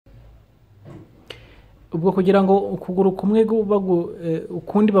ubwo kugira ngo ukuguru kumwe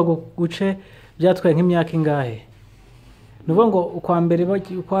ukundi baguce byatwaye nk'imyaka ingahe? Nuvuga ngo ukwa mbere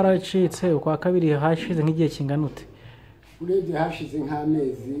kwaracitse, ukwa kabiri hashize nk'igihe kingana ute? Urebye hashize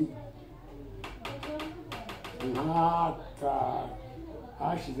nk'amezi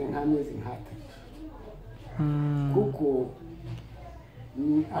nk'atatu kuko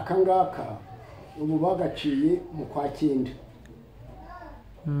akangaka ubu bagaciye mu kwa 9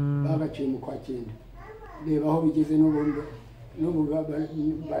 bagaciye mu kwa 9 reba aho bigeze n'ubu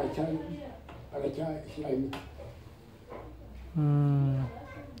baracyashyira imiti.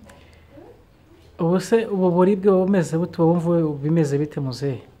 Ubu se ubu buribwe bumeze bute? Wumva bimeze bite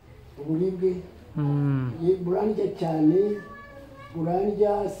muzehe? Uburibwe burandya cyane,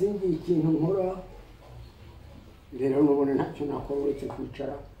 burandya singi ikintu nkora, rero nubone ntacyo nakora uretse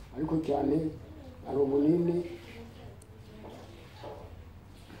kwicara, ariko cyane ari ubunini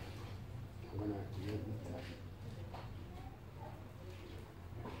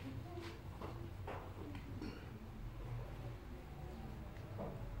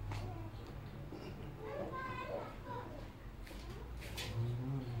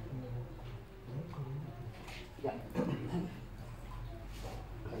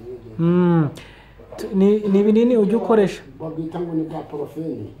ni binini ujya ukoresha? Babwita ngo ni bwa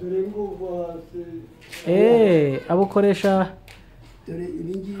porofeni. Abo ukoresha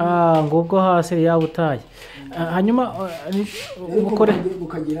ngubwo hasi yabutaye. Hanyuma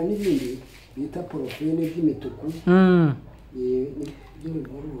ukagira n'ibindi bita porofeni by'imituku.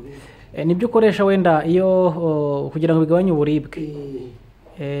 Nibyo ukoresha wenda iyo kugira ngo bigabanye uburibwe.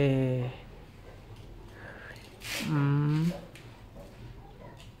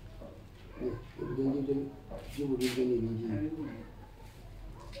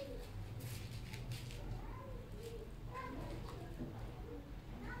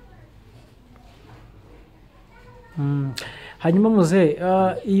 Hanyuma muze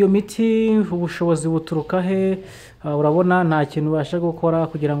iyo miti ubushobozi buturuka he? Urabona nta kintu ubasha gukora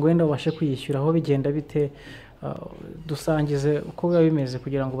kugira ngo wenda ubashe kuyishyura, aho bigenda bite? Dusangize uko biba bimeze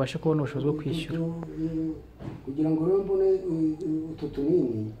kugira ngo ubashe kubona ubushobozi bwo kwishyura. Kugira ngo rero mbone utu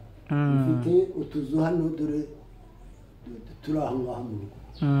tunini mfite utuzu hano dore turi aho ngaho mu rugo,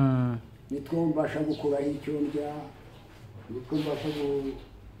 nitwo mbasha gukuraho icyo ndya, nitwo mbasha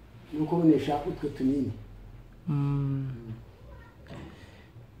no kubonesha utwo tunini.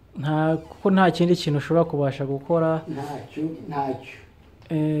 Kuko nta kindi kintu ushobora kubasha gukora. Ntacyo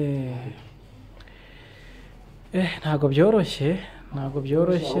ntabwo byoroshye,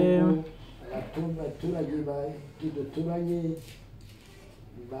 abaturage duturanye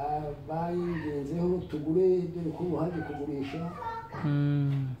bayingenzeho tugure, dore ko ubuhaje kugurisha,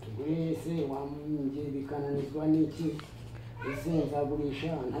 tugure se wambye bikananizwa n'iki, ese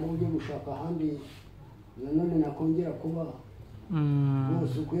nzagurisha ntari ujye gushaka ahandi nanone nakongera kuba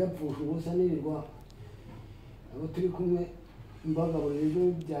bose ukuyapfusha ubusa nirirwa abo turi kumwe mbagaburira ejo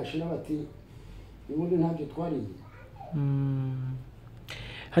byashira bati ubundi ntabyo twariye.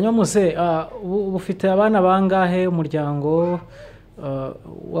 Hanyuma muze ufite abana bangahe? Umuryango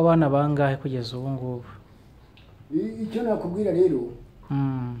w'abana bangahe kugeza ubu ngubu? Icyo nakubwira rero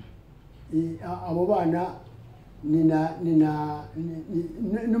abo bana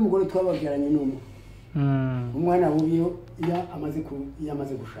n'umugore twababyaranye n'umwe. Umwana w'ubiyo iyo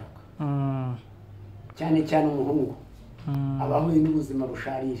amaze gushaka, cyane cyane umuhungu abahuye n'ubuzima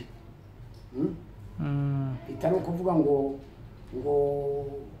busharira, bitari ukuvuga ngo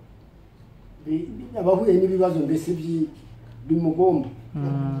abahuye n'ibibazo mbese bimugomba,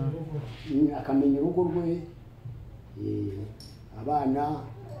 akamenya urugo rwe. Abana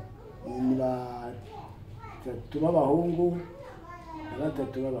ni 3 b'abahungu na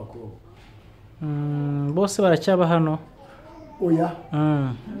 3 b'abakobwa. Bose baracyaba hano? Oya,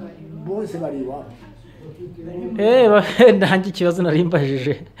 bose bari iwabo. Ntange ikibazo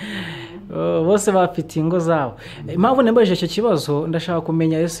narimbajije, bose bafite ingo zabo. Impamvu nembajije icyo kibazo ndashaka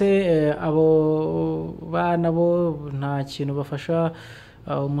kumenya ese abo bana bo nta kintu bafasha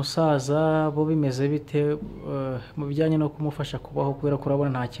umusaza bo bimeze bite mu bijyanye no kumufasha kubaho, kubera ko urabona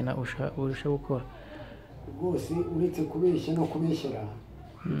nta kintu urusha gukora? Rwose uretse kubeshya no kubeshyera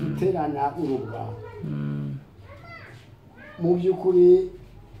duterana urubwa, mu by'ukuri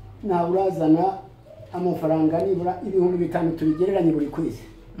nta urazana amafaranga nibura 5,000 tubigereranye buri kwezi.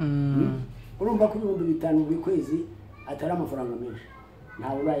 Urumva ko 5,000 buri kwezi atari amafaranga menshi, nta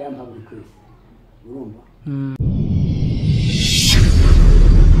urayampa buri kwezi, urumva.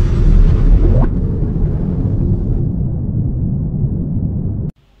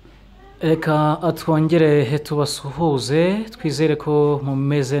 Reka twongere tubasuhuze, twizere ko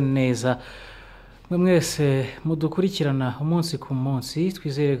mumeze neza. mwe mwese mudukurikirana umunsi ku munsi,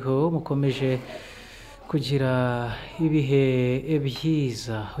 twizere ko mukomeje kugira ibihe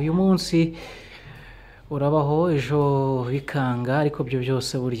byiza. Uyu munsi urabaho, ejo bikanga, ariko byo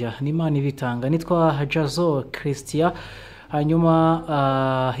byose burya n'Imana ibitanga. Nitwa Jazo Christian, hanyuma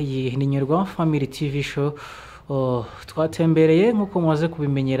iyi ni Nyurwa Family TV show. Twatembereye nk'uko mumaze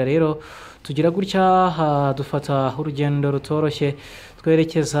kubimenyera, rero tugira gutya dufata urugendo rutoroshye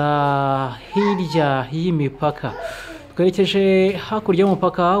twerekeza hirya y'imipaka. Twerekeje hakurya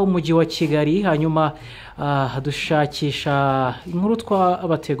y'umupaka w'umujyi wa Kigali, hanyuma dushakisha inkuru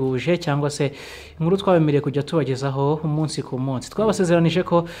twabateguje cyangwa se inkuru twabemereye kujya tubagezaho umunsi ku munsi. Twabasezeranije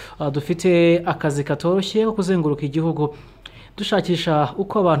ko dufite akazi katoroshye ko kuzenguruka igihugu dushakisha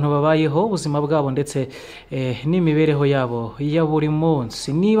uko abantu babayeho, ubuzima bwabo ndetse n'imibereho yabo ya buri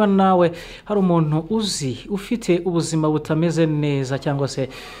munsi. Niba nawe hari umuntu uzi ufite ubuzima butameze neza cyangwa se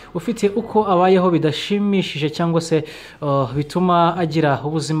ufite uko abayeho bidashimishije cyangwa se bituma agira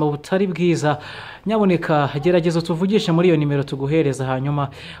ubuzima butari bwiza, nyaboneka gerageza tuvugishe muri iyo nimero tuguhereza, hanyuma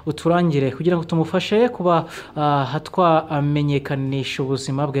uturangire kugira ngo tumufashe kuba twamenyekanisha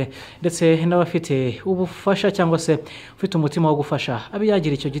ubuzima bwe, ndetse n'abafite ubufasha cyangwa se ufite umutima wo gufasha abe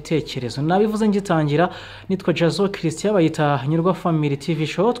yagira icyo gitekerezo. Nabivuze ngitangira, nitwa Jazo Christian, bayita Nyurwa Family TV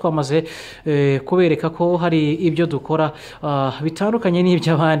show. Twamaze kubereka ko hari ibyo dukora bitandukanye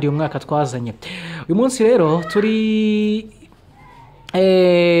n'iby'abandi umwaka twazanye. Uyu munsi rero turi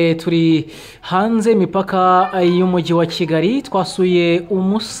hanze imipaka y'umujyi wa Kigali. Twasuye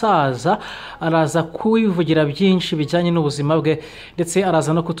umusaza, araza kubivugira byinshi bijyanye n'ubuzima bwe, ndetse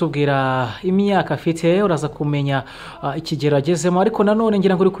araza no kutubwira imyaka afite. Uraza kumenya ikigero agezemo, ariko nanone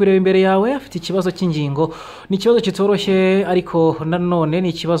ngira ngo uri kureba imbere yawe afite ikibazo cy'ingingo. Ni ikibazo kitoroshye, ariko nanone ni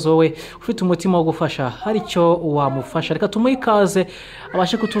ikibazo we ufite umutima wo gufasha hari icyo wamufasha. Reka tumuhe ikaze,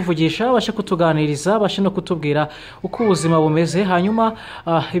 abashe kutuvugisha, abashe kutuganiriza, abashe no kutubwira uko ubuzima bumeze, hanyuma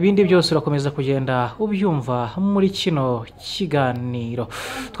ibindi byose urakomeza kugenda ubyumva muri kino kiganiro.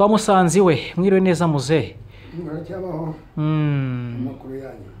 Twamusanze iwe. Mwiriwe neza muze? Amakuru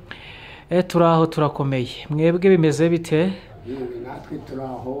yanyu? Turaho, turakomeye. Mwebwe bimeze bite? Natwe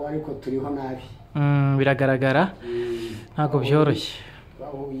turaho, ariko turiho nabi. Biragaragara ntabwo byoroshye.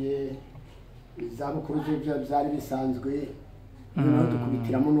 Twahuye izabukuru byari bisanzwe, noneho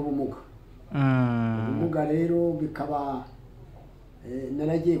dukubitiramo n'ubumuga. Ubumuga rero bikaba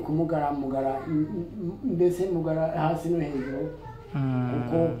naragiye kumugara, mbese mugara hasi no hejuru,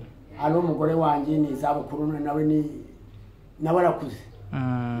 kuko ari umugore wanjye ni izabukuru, nawe arakuze,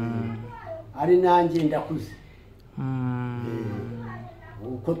 ari nanjye ndakuze.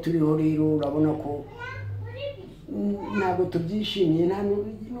 Uko turiho rero urabona ko ntabwo tubyishimiye,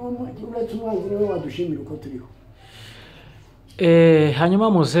 uretse umwanzi niwe wadushimira uko turiho. Hanyuma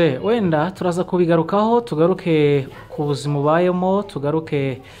muze, wenda turaza kubigarukaho, tugaruke ku buzima ubayemo,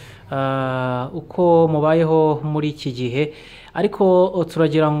 tugaruke uko mubayeho muri iki gihe, ariko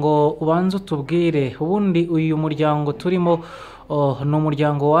turagira ngo ubanze utubwire ubundi uyu muryango turimo ni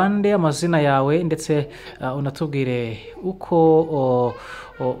umuryango wande, amazina yawe, ndetse unatubwire uko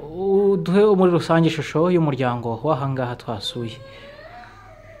duhe muri rusange ishusho y'umuryango w'ahangaha twasuye.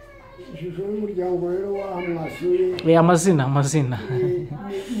 Ishusho y'umuryango rero wamwasuye, amazina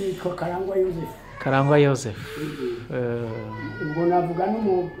nitwa Karangwa Joseph. Karangwa Joseph. Ubwo navuga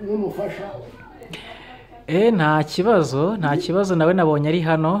n'umufasha? Nta kibazo, nawe nabonye ari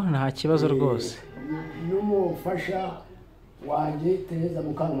hano, nta kibazo rwose. N'umufasha wanjye Tereza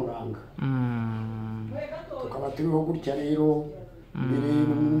Mukankuranga. Tukaba turiho gutya rero, mbere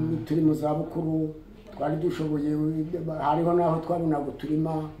turi mu zabukuru, twari dushoboye, hariho n'aho twabonaga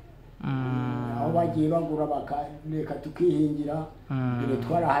uturima, aho bagiye bagura bakareka tukihingira. Mbere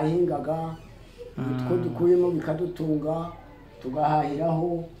twarahahingaga, utwo dukuyemo bikadutunga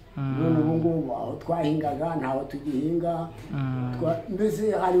tugahahiraho. None ubu ngubu aho twahingaga ntaho tugihinga.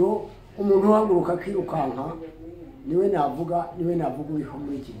 Mbese hariho umuntu uhaguruka akirukanka, niwe navuga uriho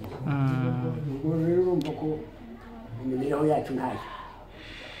muri iki gihe. Ubwo rero urumva ko imibereho yacu ntayo.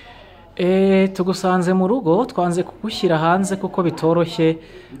 Tugusanze mu rugo, twanze kugushyira hanze kuko bitoroshye.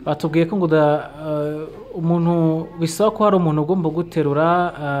 Batubwiye ko ngo umuntu bisaba ko hari umuntu ugomba guterura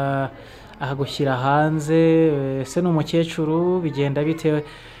akagushyira hanze. Se n'umukecuru, bigenda bitewe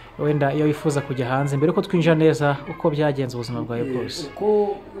wenda iyo wifuza kujya hanze, mbere ko twinjira neza uko byagenze ubuzima bwawe bwose.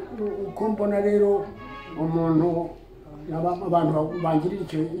 Uko mbona rero umuntu, abantu bangirira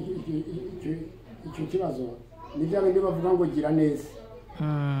icyo kibazo, ni bya bindi bavuga ngo gira neza.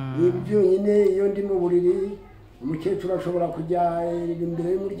 Ibyo nyine, iyo ndi mu buriri, umukecuru ashobora kujya imbere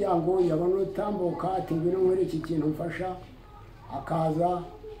y'umuryango, yabona utambuka ati ngwino nkwereke iki kintu mfasha, akaza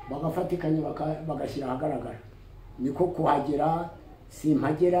bagafatikanya bagashyira ahagaragara niko kuhagera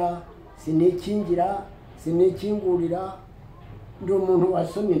simpagera sinikingira sinikingurira ndi umuntu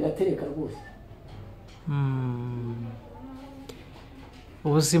wasomye ndatereka rwose.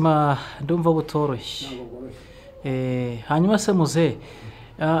 ubuzima ndumva butoroshye. Hanyuma se muze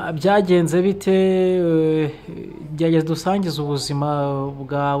byagenze bite byageze dusangiza ubuzima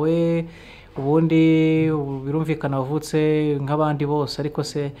bwawe ubundi birumvikana wavutse nk'abandi bose ariko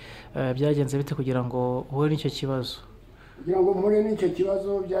se byagenze bite kugira ngo uhure n'icyo kibazo? Kugira ngo mpure n'icyo kibazo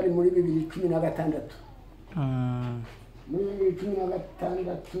byari muri 2016. Muri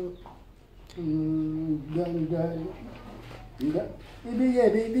 2016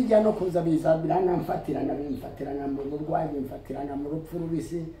 bijya no kuza biza biramfatirana mu burwayi bimfatirana mu rupfu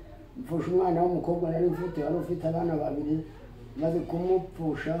rubisi. Mfusha umwana w'umukobwa nari mfite wari ufite abana babiri maze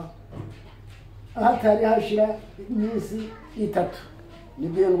kumupfusha hatari hashira iminsi 3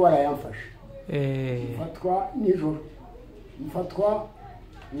 nibyo ndwara yamfashe. Mfatwa nijoro mfatwa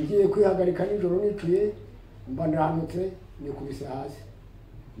ngiye kwihagarika nijoro nicuye mba ndahamutse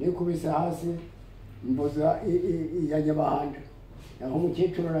nikubise hasi mboza yajya bahanda aho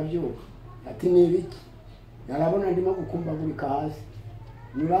umukecuru arabyuka ati ni ibiki yarabona ndimo gukumbagurika hasi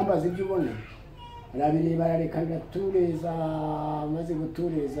nirambaza ibyo ubona arabireba arareka ndatureza maze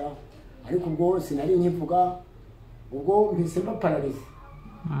gutureza ariko ubwo sinari nkivuga ubwo mpisemba paralize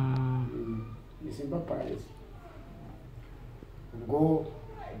ubwo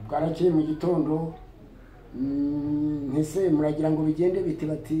bwarakeye mu gitondo ntese muragira ngo bigende biti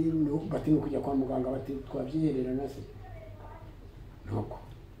bati ni kujya kwa muganga bati twabyiherera nase nuko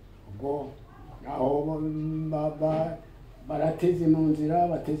ubwo aho barateze mu nzira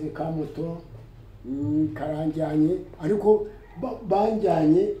bateze ka moto karanjyanye ariko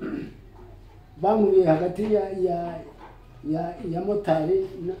banjyanye bamuriye hagati ya motari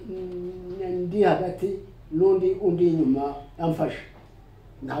ndi hagati n'undi inyuma amfasha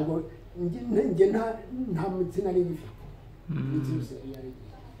ntabwo nge nta mutsi nari bifite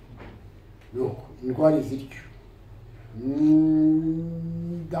nuko indwara ziryo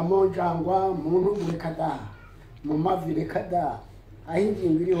ndamonjangwa mu ntugu reka da mu mavi reka da aho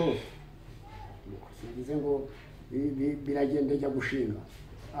ingingo iri hose singize ngo biragenda jya gushinga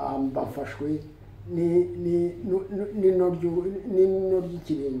mbafashwe n'ino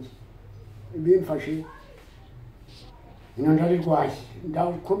ry'ikirenge bimfashe ino ndarirwaye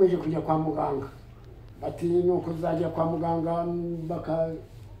ndakomeje kujya kwa muganga bati nuko uzajya kwa muganga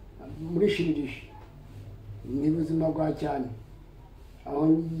muri shiririsha ni ubuzima bwa cyane aho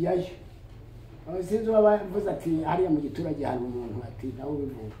njyayo sinzi wabavuze ati hariya mu giturage hari umuntu ati nawe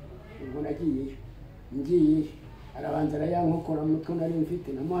ubivura ubwo ngiyeyo arabanza arayankokora mu mutwe nari mfite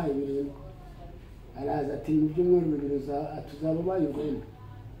namuhaye 7 araza ati mu byumweru 2 tuzaba bayirwenda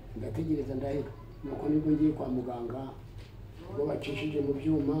ndategereza ndahera nuko nibwo ngiye kwa muganga ngo bacishije mu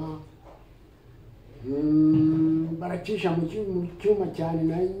byuma baracisha mu cyuma cyane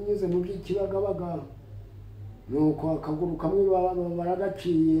nanyuze mu by'ikibagabaga nuko akaguru kamwe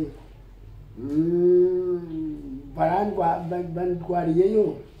baragaciye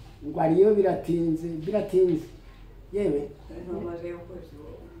ndwariyeyo biratinze yewe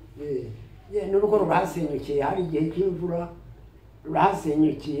n'urugo rurahasenyukiye hari igihe cy'imvura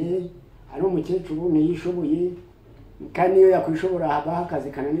rurahasenyukiye hari umukecuru ntiyishoboye kandi iyo yakwishobora habaho akazi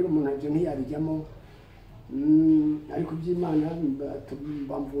kananira umuntu ibyo ntiyabijyamo ariko by'Imana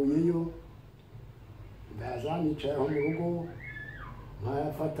bamvuyeyo ndaza nicayeho mu rugo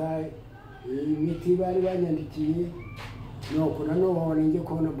nkafata imiti bari banyandikiye nuko nanone njye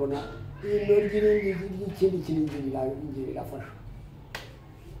kubona mbona ino ry'ikindi kiringi rirafashwe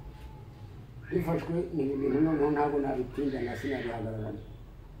bifashwe ni ibintu noneho ntabwo nabitinda na sinabihagararana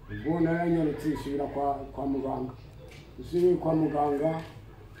ubwo naranyarutse isubira kwa muganga usubiye kwa muganga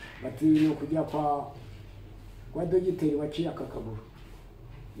bati no kujya kwa dogiteri waciye aka kaguru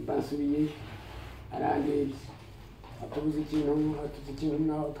mbasubiye arandebye atubuze ikintu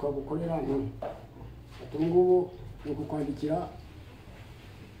naho twagukorera ati ngubu ni kukwandikira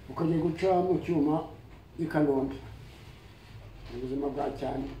ukajya guca mu cyuma i Kanombe ubuzima bwa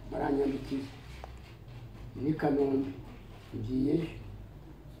cyane baranyandikiye ni Kanombe ngiyeyo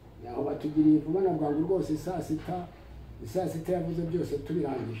naho batugiriye vuba na bwangu rwose saa sita yavuze byose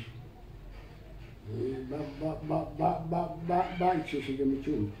tubirangije bancishije mu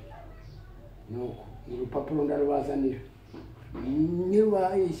cyuma nuko urupapuro ndarubazanira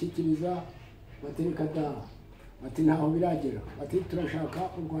ntibayishyikiriza batereka da bati ntaho biragera bati turashaka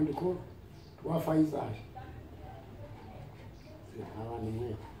urwandiko rwa Faisal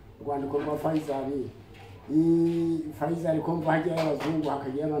urwandiko rwa Faisal Faisal ko mva hajya y'abazungu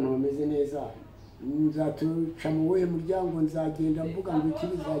hakagira abantu bameze neza nzatuca mu we muryango nzagenda mvuga ngo iki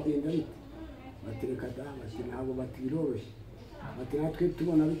bizagenda bite batereka da bati ntabwo batiroroshye bati natwe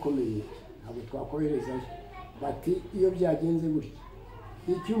tubona bikomeye ntabwo twakoherezayo bati iyo byagenze gutya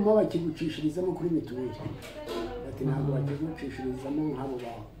icyuma bakigucishirizamo kuri mituweli bati ntabwo bakigucishirizamo nk'abo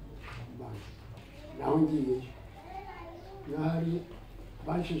bantu naho ngiyeyo nahari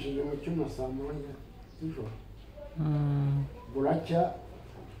banshishije mu cyuma saa moya z'ijoro buracya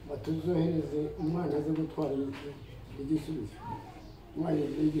batuzohereze umwana aze gutwara igisubizo umwana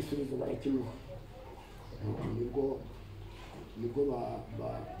igisubizo barakimuha nibwo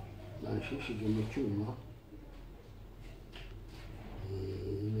banshishije mu cyuma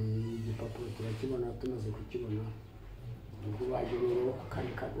igipapuro turakibona tumaze kukibona nibwo baje rero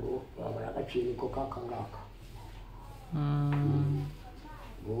akandi kaguru baragaciye niko kakangaka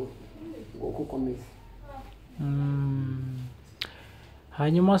ngo kukomeza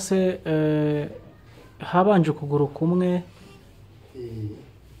hanyuma se habanje ukuguru kumwe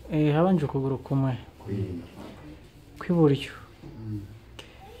habanje ukuguru kumwe kw'iburyo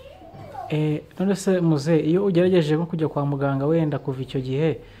none se muze iyo ugerageje nko kujya kwa muganga wenda kuva icyo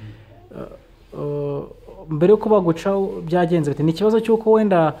gihe mbere yuko baguca byagenze bite ni ikibazo cy'uko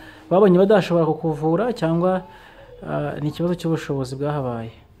wenda babonye badashobora kukuvura cyangwa ni ikibazo cy'ubushobozi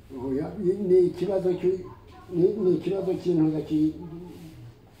bwahabaye ni ikibazo cy'intuza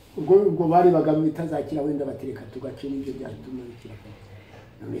ubwo bari bagabo bitazakira wenda batereka tugacira ibyo byatuma bikira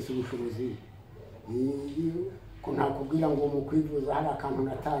none se ubushobozi ko nakubwira ngo mu kwivuza hari akantu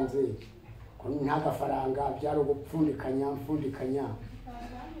natanze ko nta gafaranga byari ugupfundikanya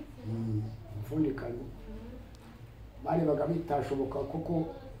mfundikanya bari bagabo bitashoboka kuko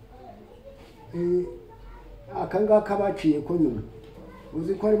akangaka baciye ko nyuma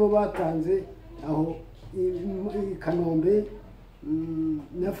uzi ko aribo batanze aho i Kanombe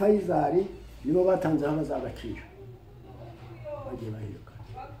na Faisal nibo batanze aho bazabacira bagiye bahiruka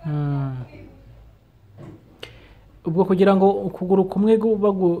ubwo kugira ngo ukuguru kumwe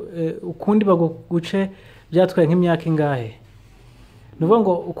ukundi baguce byatwaye nk'imyaka ingahe ni ukuvuga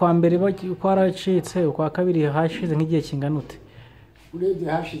ngo ukwa mbere kwaracitse ukwa kabiri hashize nk'igihe kingana ute urebye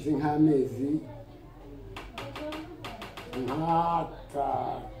hashize nk'amezi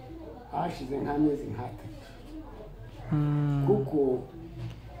hashize nk'amezi nk'atatu kuko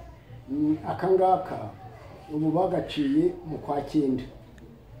akangaka ubu bagaciye mu kwa 9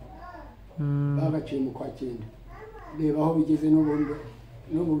 bagaciye mu kwa 9 reba aho bigeze n'ubu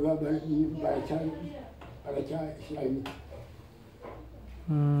baracyashyira imiti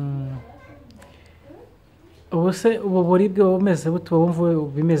ubu se ubu buribwe bumeze bute wumva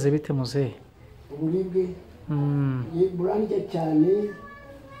bimeze bite muzehe uburibwe burandya cyane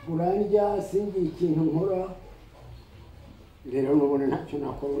burandya singiye ikintu nkora rero nubona ntacyo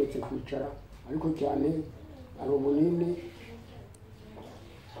nakora uretse kwicara ariko cyane ari ubunini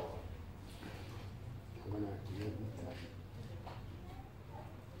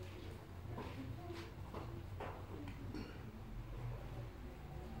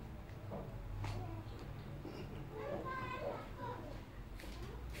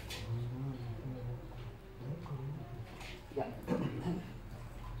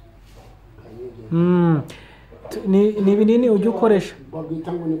ni ibinini ujya ukoresha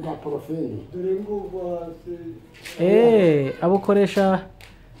babwita ngo ni bwa porofeni abo ukoresha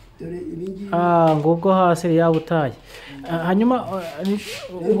ngo ubwo hasi yaba utaye hanyuma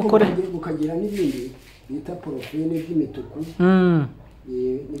ukagira n'ibindi bita porofeni by'imituku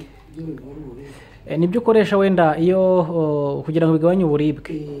nibyo ukoresha wenda iyo kugira ngo bigabanye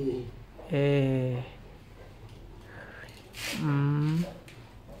uburibwe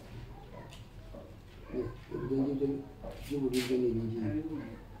by'uburibwe n'ibingibi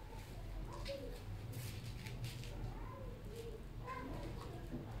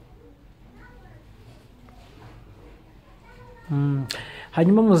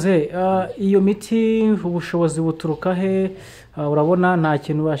hanyuma muze iyo miti ubushobozi buturuka he urabona nta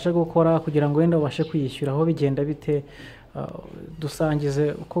kintu ubasha gukora kugira ngo wenda ubashe kuyishyura aho bigenda bite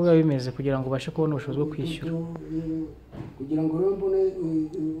dusangize uko biba bimeze kugira ngo ubashe kubona ubushobozi bwo kwishyura kugira ngo rero mbone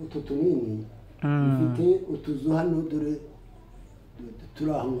utu tunini mfite utuzu hano dore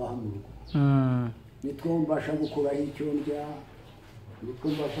turi aho ngaho mu rugo nitwo mbasha gukuraho icyo ndya nitwo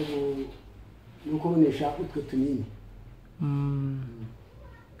mbasha no kubonesha utwo tunini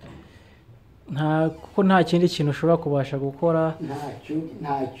kuko nta kindi kintu ushobora kubasha gukora ntacyo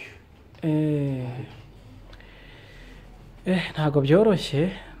ntabwo byoroshye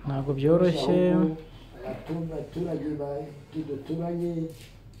abaturage duturanye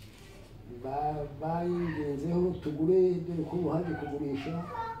bayingenzeho tugure dore ko ubuhaje kugurisha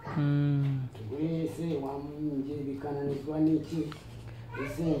tugure ese wambye bikananizwa n'iki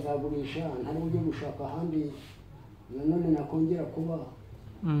ese nzagurisha ntari ujye gushaka ahandi nanone nakongera kuba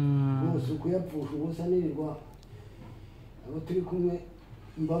bose ukuyapfusha ubusa nirirwa abo turi kumwe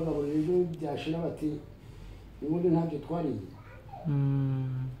imbaga buri ejo byashira bati ubundi ntabyo twariye.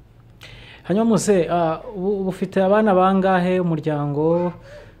 hanyuma muse ufite abana bangahe, umuryango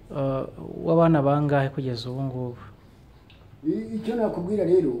w'abana bangahe kugeza ubu ngubu? Icyo nakubwira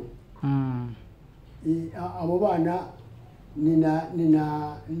rero abo bana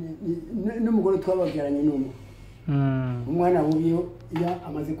n'umugore twababyaranye n'umwe, umwana w'uyo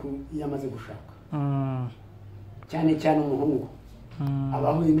yamaze gushaka cyane cyane umuhungu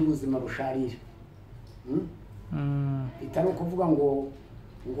abahuye n'ubuzima busharira, bitari ukuvuga ngo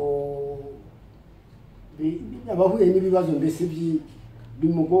abahuye n'ibibazo mbese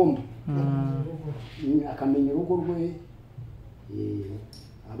bimugomba, akamenya urugo rwe,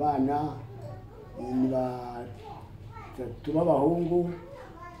 abana ni batatu b'abahungu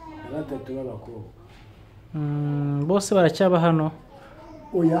na batatu b'abakobwa. Bose baracyaba hano?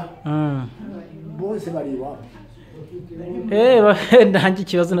 Oya, bose bari iwabo. Ntange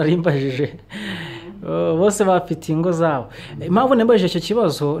ikibazo narimbajije, bose bafite ingo zabo. Impamvu nembajije icyo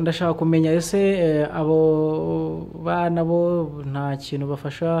kibazo ndashaka kumenya ese abo bana bo nta kintu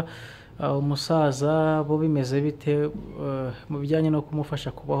bafasha umusaza bo bimeze bite mu bijyanye no kumufasha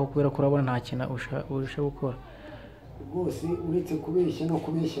kubaho, kubera ko urabona nta kintu urusha gukora? Rwose uretse kubeshya no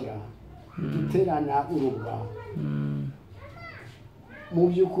kubeshyera duterana urubwa, mu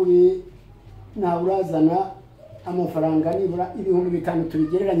by'ukuri ntawe urazana amafaranga nibura 5,000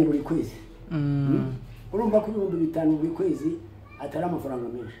 tubigereranye buri kwezi. Urumva ko 5,000 buri kwezi atari amafaranga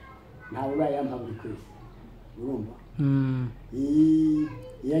menshi, ntawe urayampa buri kwezi. Urumva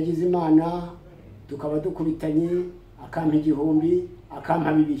yagize Imana tukaba dukubitanye akampa 1,000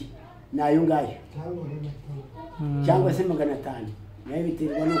 akampa 2 nayo ngayo cyangwa se 500, nayo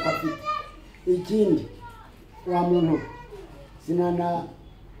biterwa nuko afite. Ikindi wa muntu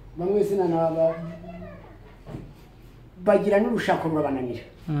bamwe bagira n'urushako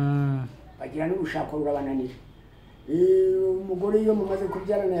rurabananira, umugore iyo mumaze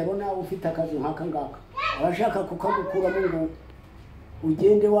kubyarana yabona ufite akazi nk'aka ngaka abashaka kukagukuramo ngo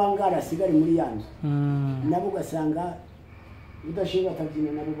ugende wangara asigare muri yanzu, nabo ugasanga udashinga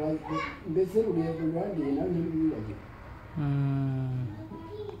atabyina nabo mbese rurangiye nawe ntibibagirwe.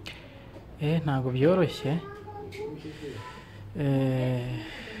 Ntabwo byoroshye.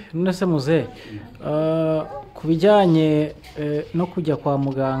 None se muze ku bijyanye no kujya kwa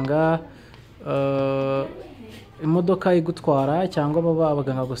muganga, imodoka igutwara cyangwa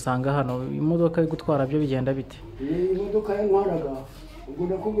abaganga gusanga hano, imodoka igutwara byo bigenda bite? Imodoka yantwaraga ubwo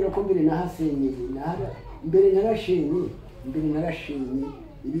ndakubwira ko mbere nahasenyeye, mbere narashenye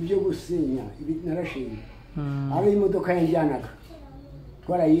ibi byo gusenya ibi narashenye, ari imodoka yanjyanaga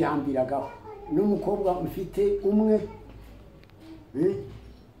twarayihambiragaho n'umukobwa mfite umwe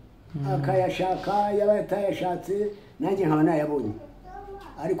akayashaka yaba yatayashatse nanjye nkaba nayabonye,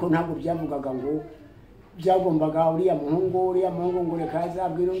 ariko ntabwo byavugaga ngo byagombaga uriya muhungu ngo reka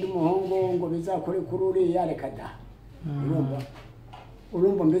azabwira undi muhungu ngo bizakore kuri uriya, reka da.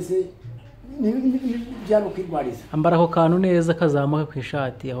 Urumva mbese byari ukwirwariza. Ambara ako kantu neza kazamuka ku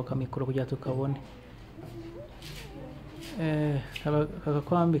ishati, aho kamikoro kugira tukabone,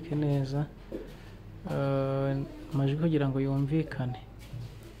 kakakwambike neza amajwi kugira ngo yumvikane.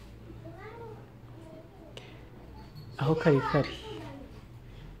 Aho kari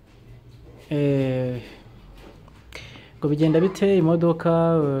ngo bigenda bite imodoka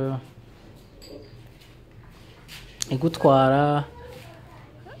igutwara,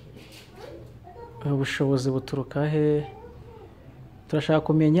 ubushobozi buturuka he? Turashaka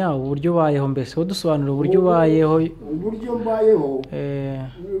kumenya uburyo ubayeho, mbese udusobanurira uburyo ubayeho. Uburyo mbayeho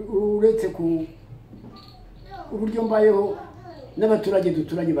uretse ku uburyo mbayeho n'abaturage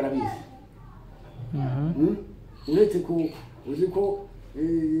duturanye barabizi. Uretse ko uzi ko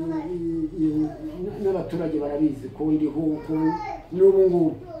n'abaturage barabizi ko ndiho n'ubu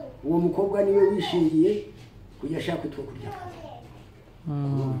ngubu uwo mukobwa niwe wishingiye kujya ashaka utwo kurya.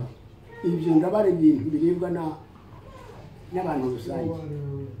 Ibyo ndabara ibintu biribwa n'abantu rusange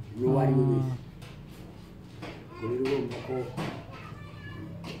n'uwari we wese. Rero urumva ko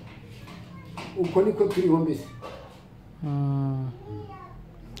uko niko turiho mbese.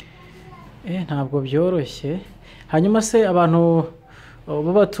 Ntabwo byoroshye. Hanyuma se abantu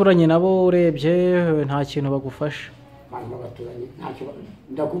b'abaturanyi nabo urebye nta kintu bagufasha? abantu b'abaturanyi ntacyo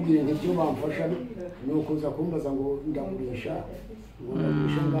ndakubwira ntibyo bamfasha ni ukuza kumbaza ngo ndagurisha ngo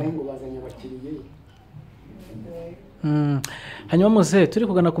ndagurisha ngahe ngo bazanye abakiriye. Hanyuma muze turi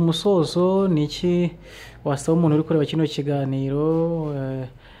kugana ku musozo, ni iki wasaba umuntu uri kureba kino kiganiro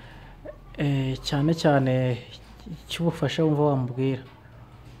cyane cyane cy'ubufasha wumva wamubwira?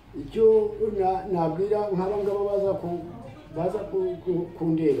 Icyo nabwira nk'aba ngaba baza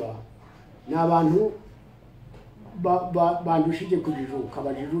kundeba ni abantu bandushije kujijuka,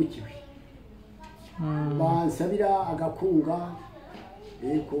 bajijukiwe, bansabira agakunga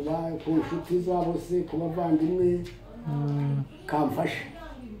ku nshuti zabo se, ku bavandimwe kamfasha.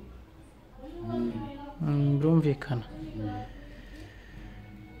 Birumvikana.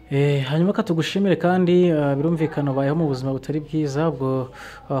 Hanyuma katugushimire kandi birumvikana ubayeho mu buzima butari bwiza. Ubwo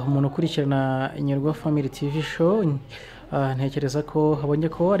umuntu ukurikirana Nyurwa Family TV show, ntekereza ko habonye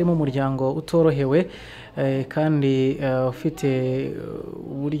ko ari mu muryango utorohewe kandi ufite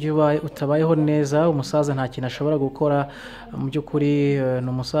uburyo utabayeho neza. Umusaza nta kintu ashobora gukora mu by'ukuri, ni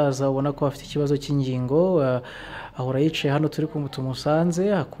umusaza ubona ko afite ikibazo cy'ingingo, ahora yicaye hano turi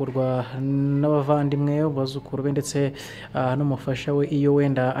tumusanze, akurwa n'abavandimwe, bazukuru be ndetse n'umufasha we iyo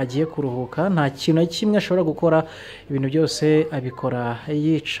wenda agiye kuruhuka. Nta kintu kimwe ashobora gukora, ibintu byose abikora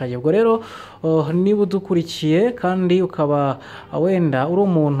yicaye. Ubwo rero niba udukurikiye kandi ukaba wenda uri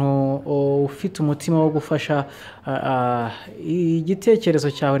umuntu ufite umutima wo gufasha,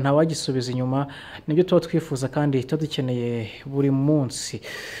 igitekerezo cyawe ntawagisubiza inyuma. Nibyo tuba twifuza kandi tuba dukeneye buri munsi.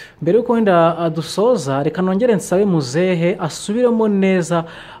 Mbere yuko wenda dusoza, reka nongere nsabe muzehe asubiremo neza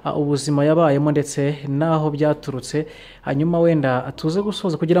ubuzima yabayemo ndetse naho byaturutse, hanyuma wenda tuze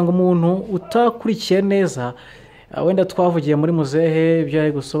gusoza kugira ngo umuntu utakurikiye neza, wenda twavugiye muri muzehe ibyo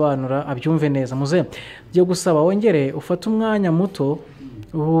ari gusobanura abyumve neza. Muzehe byo gusaba wongere ufate umwanya muto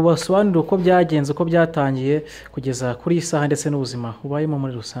ubasobanurire uko byagenze, uko byatangiye kugeza kuri iyi saha ndetse n'ubuzima ubayemo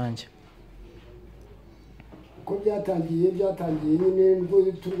muri rusange. Uko byatangiye nyine nibwo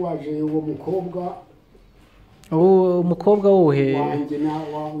turwaje uwo umukobwa wuhe wanjye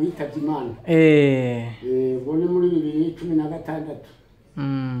witabye Imana. Ubwo ni muri 2016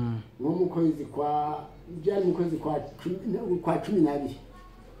 nko mu kwezi kwa 12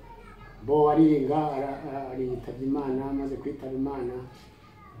 bo arirenga aritabye Imana. Amaze kwitaba Imana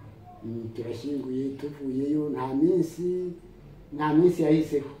turashyinguye, tuvuyeyo nta minsi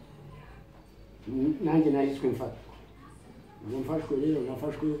yahiseho nanjye nahiswe mfatwa. Mfashwe rero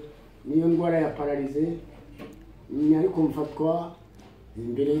nafashwe niyo ndwara ya paralize, ariko mfatwa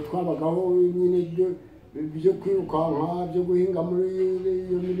imbere twabagaho nyine byo kwirukanka, byo guhinga muri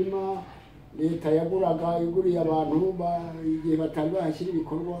iyo mirima leta iguriye abantu igihe batari bahashyira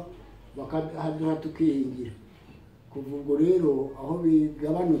ibikorwa bakahaduha tukihingira. Kuva ubwo rero aho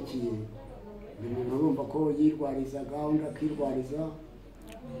bigabanukiye, umuntu urumva ko yirwarizaga undi akirwariza,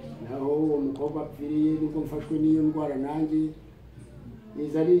 naho uwo mukobwa apfiriye nibwo mfashwe n'iyo ndwara nanjye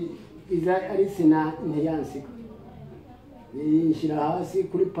ari sina ntiyansiga, nshyira hasi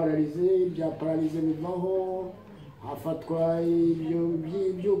kuri paralize. Bya paralize bivaho, hafatwa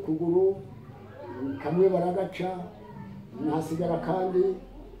ibyo kuguru kamwe baragaca, nasigara kandi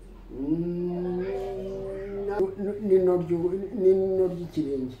n'ino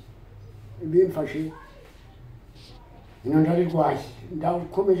ry'ikirenge bimfashe. Ndarirwaye,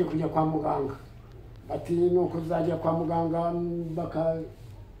 ndakomeje kujya kwa muganga, bati nuko uzajya kwa muganga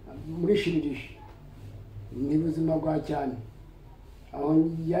murishiririje ni ubuzima bwa cyane. Aho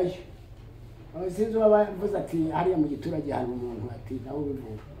njyayo sinzi wabavuze ati hariya mu giturage hari umuntu ati nawe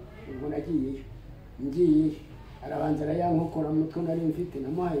ubivura. Ubwo ngiyeyo arabanza arayankokora mu mutwe nari mfite,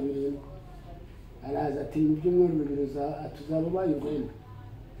 namuhaye ibiribwa, araza ati mu byumweru 2 tuzaba bayigwenda.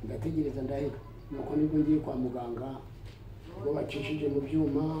 Ndategereza ndahera, nuko nibwo ngiye kwa muganga, ubwo bacishije mu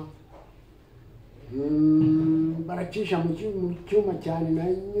byuma, baracisha mu cyuma cyane,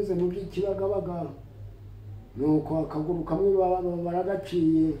 nanyuze mu by'ikibagabaga, nuko akaguru kamwe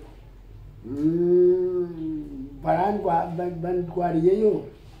baragaciye,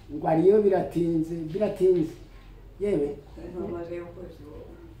 ndwariyeyo biratinze yewe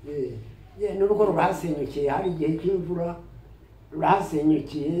n'urugo rurahasenyukiye. Hari igihe cy'imvura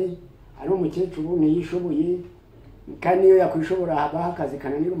rurahasenyukiye, ari umukecuru ntiyishoboye, kandi iyo yakwishobora habaho akazi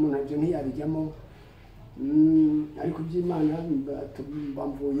kananira umuntu, ibyo ntiyabijyamo. Ariko by'Imana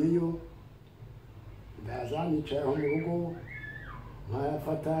bamvuyeyo, ndaza nicaye aho mu rugo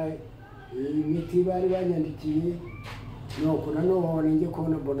nkafata imiti bari banyandikiye, nuko nanone njye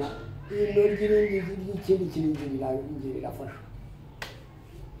kubona mbona ino ry'ikindi kintu rirafashwe.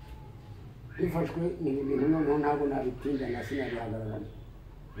 Rifashwe ni ibintu noneho ntabwo nabitinda na sinabihagararana.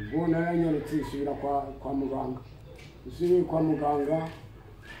 Ubwo naranyarutse nsubira kwa muganga, usubiye kwa muganga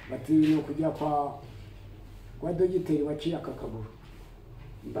bati no kujya kwa dogiteri waciye aka kaguru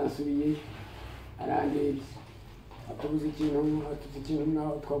mbasubiye arandebye atubuze ikintu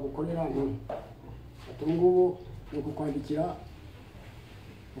nawe twagukorera ati ngubu ni ukukwandikira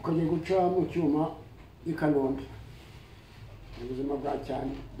ukajya guca mu cyuma i Kanombe mu buzima bwa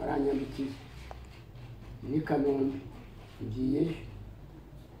cyane baranyandikiye ni Kanombe ngiye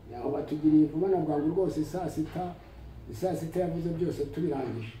naho batugiriye vuba na bwangu rwose saa sita yavuze byose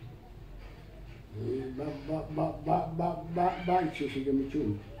tubirangije bancishije mu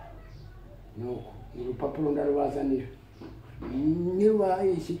cyuma nuko urupapuro ndarubazanira niba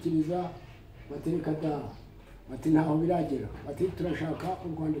yishyikiriza batereka da bati ntaho biragera bati turashaka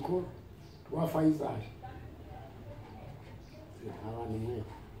urwandiko rwa Faisal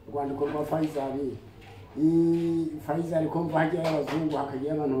urwandiko rwa Faisal ko mva hajyayo abazungu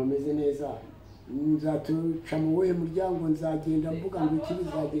hakajyayo abantu bameze neza nzatuca mu wuhe muryango nzagenda mvuga ngo iki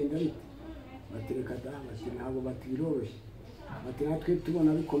bizagenda bite batereka da bati ntabwo bati biroroshye bati natwe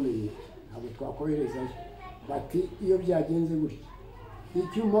tubona bikomeye ntabwo twakoherezayo bati iyo byagenze gutya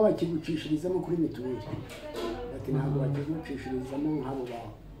icyuma bakigucishirizamo kuri mituweli bati ntabwo bakigucishirizamo nk'abo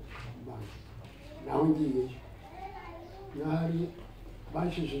bantu naho ngiyeyo nahari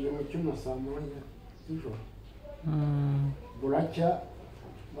banshishije mu cyuma saa moya z'ijoro buracya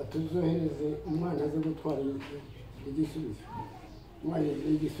batuzohereze umwana aze gutwara igisubizo umwana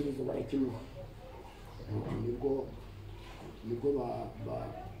igisubizo barakimuha nibwo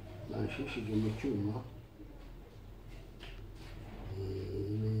banshishije mu cyuma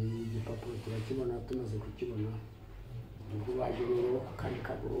igipapuro turakibona tumaze kukibona nibwo baje rero akandi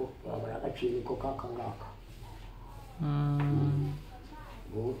kaguru baragaciye niko kaka ngaka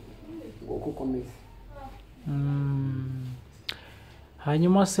ngo kukomeza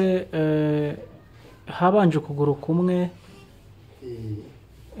hanyuma se habanje ukuguru kumwe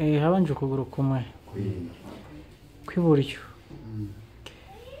habanje ukuguru kumwe kw'iburyo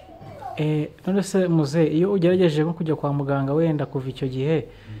none se muze iyo ugerageje nko kujya kwa muganga wenda kuva icyo gihe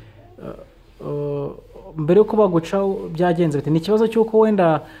mbere yuko baguca byagenze bite? Ni ikibazo cy'uko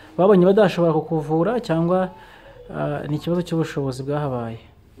wenda babonye badashobora kukuvura cyangwa ni ikibazo cy'ubushobozi bwahabaye?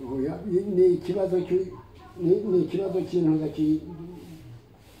 ni ikibazo cy'intuza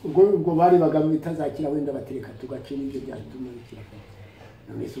ubwo bari bagabo bitazakira wenda batereka tugacira ibyo byatuma bikira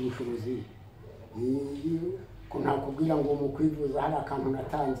none se ubushobozi ko nakubwira ngo mu kwivuza hari akantu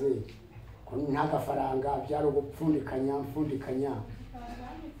natanze ko nta gafaranga byari ugupfundikanya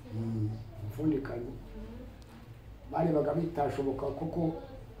barebaga bitashoboka kuko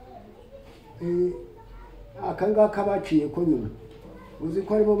aka ngaka baciye ko nyuma uzi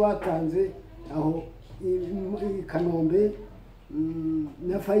ko aribo batanze aho i Kanombe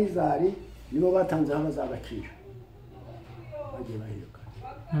na Faisal nibo batanze aho bazagacira bagiye baheruka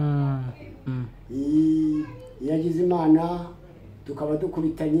yagize Imana tukaba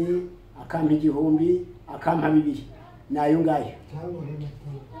dukubitanye akampa 1000 akampa 2 nayo ngayo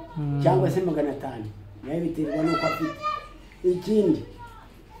cyangwa se 500 nayo biterwa nuko afite ikindi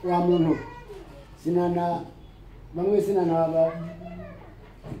wa muntu bamwe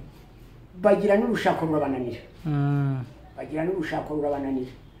bagira n'urushako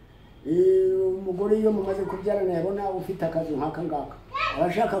rurabananira umugore iyo mumaze kubyarana yabona ufite akazi nk'aka ngaka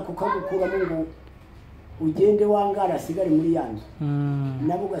abashaka kukagukuramo ngo ugende wangara asigare muri yanzu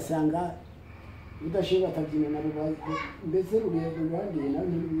nabo ugasanga udashinga atabyina nabo mbese rurangiye nawe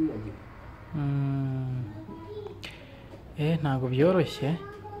ntibibagire ntabwo byoroshye.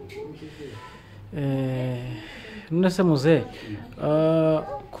 None se muze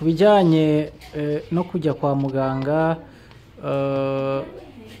ku bijyanye no kujya kwa muganga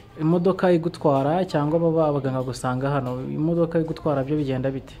imodoka igutwara cyangwa baba abaganga gusanga hano imodoka igutwara byo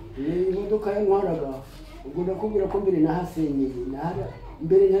bigenda bite? Imodoka yantwaraga ubwo ndakubwira ko mbere nahasenye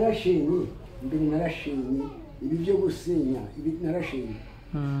mbere narashenye ibi byo gusenya ibi narashenye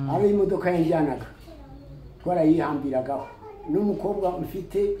ari imodoka yanjyanaga twarayihambiragaho n'umukobwa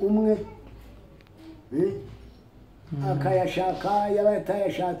mfite umwe akayashaka yaba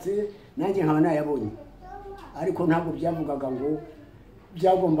yatayashatse nanjye nkaba nayabonye ariko ntabwo byavugaga ngo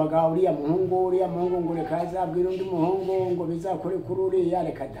byagombaga uriya muhungu ngo reka azabwira undi muhungu ngo bizakore kuri uriya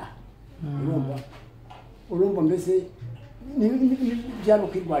reka da urumva mbese byari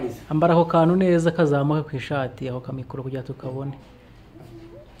ukwirwariza. Ambara ako kantu neza kazamuka ku ishati aho kamikoro kugira tukabone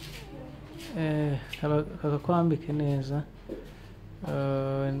kakakwambike neza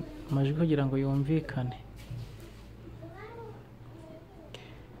amajwi kugira ngo yumvikane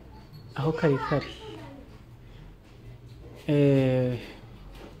aho kari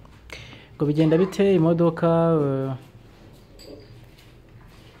ngo bigenda bite imodoka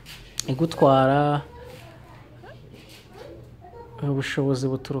igutwara ubushobozi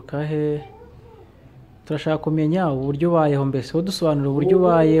buturuka he? Turashaka kumenya uburyo ubayeho, mbese udusobanurira uburyo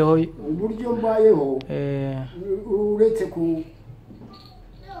ubayeho. Uburyo mbayeho uretse ku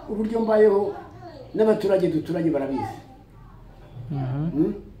uburyo mbayeho n'abaturage duturanye barabizi.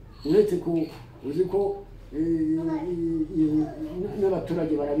 Uretse ko uzi ko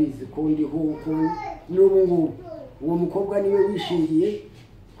n'abaturage barabizi ko ndiho n'ubu ngubu uwo mukobwa niwe wishingiye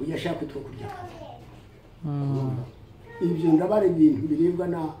kujya ashaka utwo kurya. Ibyo ndabara ibintu biribwa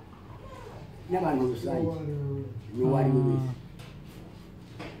n'abantu rusange n'uwo ari we wese.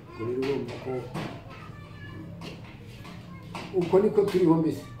 Rero urumva ko uko niko turiho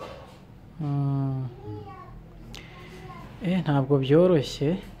mbese. Ntabwo byoroshye.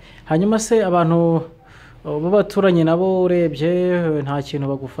 Hanyuma se abantu b'abaturanyi nabo urebye nta kintu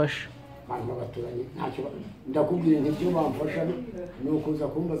bagufasha? Abantu b'abaturanyi ntacyo ndakubwira ntibyo bamfasha ni ukuza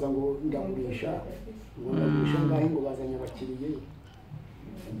kumbaza ngo ndagurisha ngahe ngo bazanye abakiriye.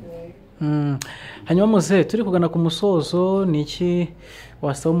 Hanyuma muze turi kugana ku musozo, ni iki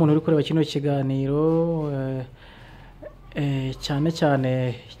wasaba umuntu uri kureba kino kiganiro cyane cyane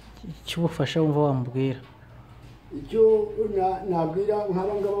cy'ubufasha wumva wamubwira? Icyo nabwira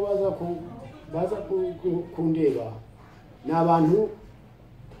nk'aba ngaba baza kundeba ni abantu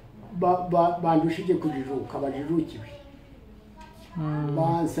bandushije kujijuka, bajijukiwe,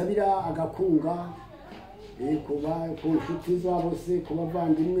 bansabira agakunga ku nshuti zabo se, ku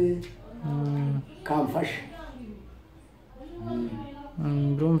bavandimwe kamfasha.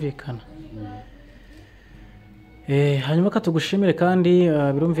 Birumvikana. Hanyuma katugushimire kandi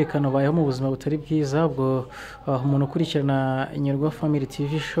birumvikana ubayeho mu buzima butari bwiza. Ubwo umuntu ukurikirana Nyurwa Family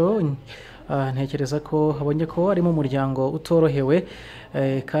TV show ntekereza ko abonye ko ari mu muryango utorohewe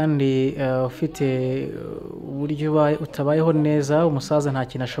kandi ufite uburyo utabayeho neza. Umusaza nta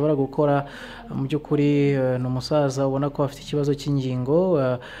kintu ashobora gukora mu by'ukuri. Ni umusaza ubona ko afite ikibazo cy'ingingo,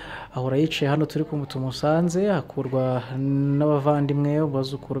 ahora yicaye hano turi tumusanze, akurwa n'abavandimwe,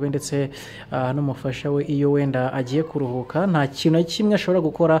 bazukuru be ndetse n'umufasha we. Iyo wenda agiye kuruhuka nta kintu na kimwe ashobora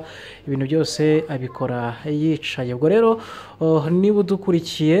gukora, ibintu byose abikora yicaye. Ubwo rero niba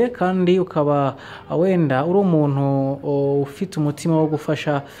udukurikiye kandi ukaba wenda uri umuntu ufite umutima wo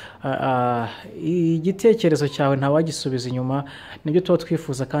gufasha, igitekerezo cyawe ntawagisubiza inyuma. Nibyo tuba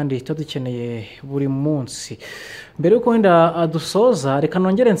twifuza kandi tuba dukeneye buri munsi. Mbere yuko wenda adusoza, reka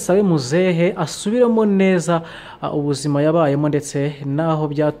nongere nsabe muzehe asubiremo neza ubuzima yabayemo ndetse n'aho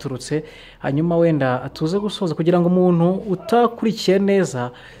byaturutse, hanyuma wenda atuze gusoza kugira ngo umuntu utakurikiye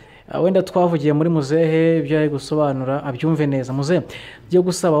neza, wenda twavugiye muri muzehe ibyo ari gusobanura abyumve neza. Muzehe ngiye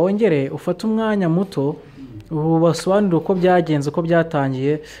gusaba wongere ufate umwanya muto ubasobanurire uko byagenze, uko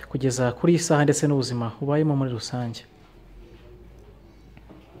byatangiye kugeza kuri iyi saha ndetse n'ubuzima ubayemo muri rusange.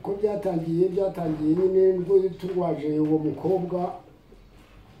 Uko byatangiye nyine nibwo turwaje uwo mukobwa.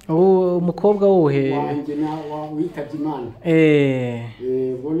 Umukobwa wuhe? Wanjye witabye Imana.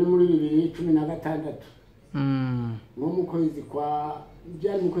 Ubwo ni muri 2016. Nko mu kwezi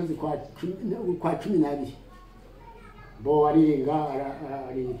byari mu kwezi kwa 12. Bo arirenga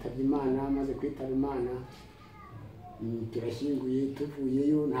aritabye Imana. Amaze kwitaba Imana turashyinguye,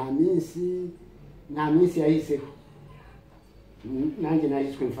 tuvuyeyo nta minsi yahiseho nanjye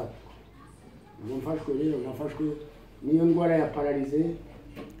nahitswe mfatwa rero nafashwe niyo ndwara ya paralize.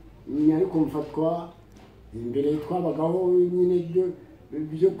 Ariko mfatwa imbere twabagaho nyine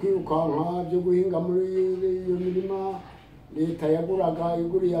byo kwirukanka, byo guhinga muri iyo mirima leta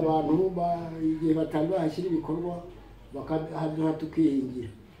iguriye abantu igihe batari bahashyira ibikorwa bakaduha tukihingira.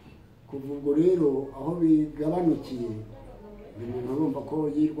 Kuva ubwo rero aho bigabanukiye umuntu urumva ko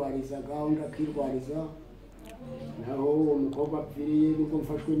yirwarizaga, undi akirwariza. Naho uwo mukobwa apfiriye nubwo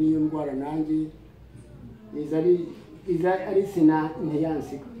mfashwe n'iyo ndwara nanjye ari sina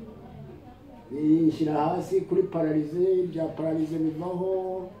ntiyansiga, nshyira hasi kuri paralize. Bya paralize bivaho,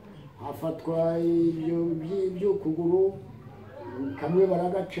 hafatwa ibyo kuguru kamwe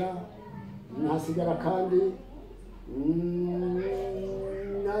baragaca, nasigara kandi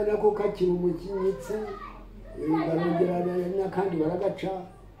nako kakiri umukinyitse, barongera n'akandi baragaca.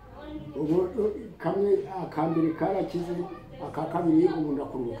 Ubu kamwe akambere karakize, aka kabiri ubu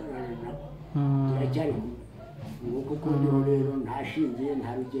ndakurukana nako turacyari nguko kundiho rero. Ntashingiye,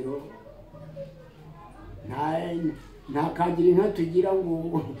 nta rugero, nta kagira inka tugira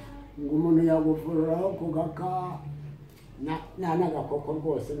ngo umuntu yaguvuriraho ku gaka, nta n'agakoko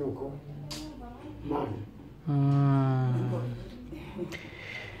rwose. nuko Mana.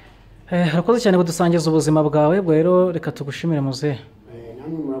 Urakoze cyane kudusangiza ubuzima bwawe. Ubwo rero reka tugushimire muzehe.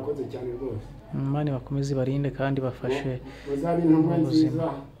 Namwe murakoze cyane rwose. Imana bakomeze barinde kandi bafashe muzabe intumwa nziza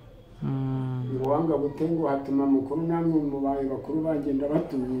ubuhanga butengu hatuma mukuru namwe mu baye bakuru bagenda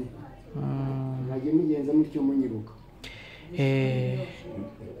batuye mwajye mugenza mutyo munyiruka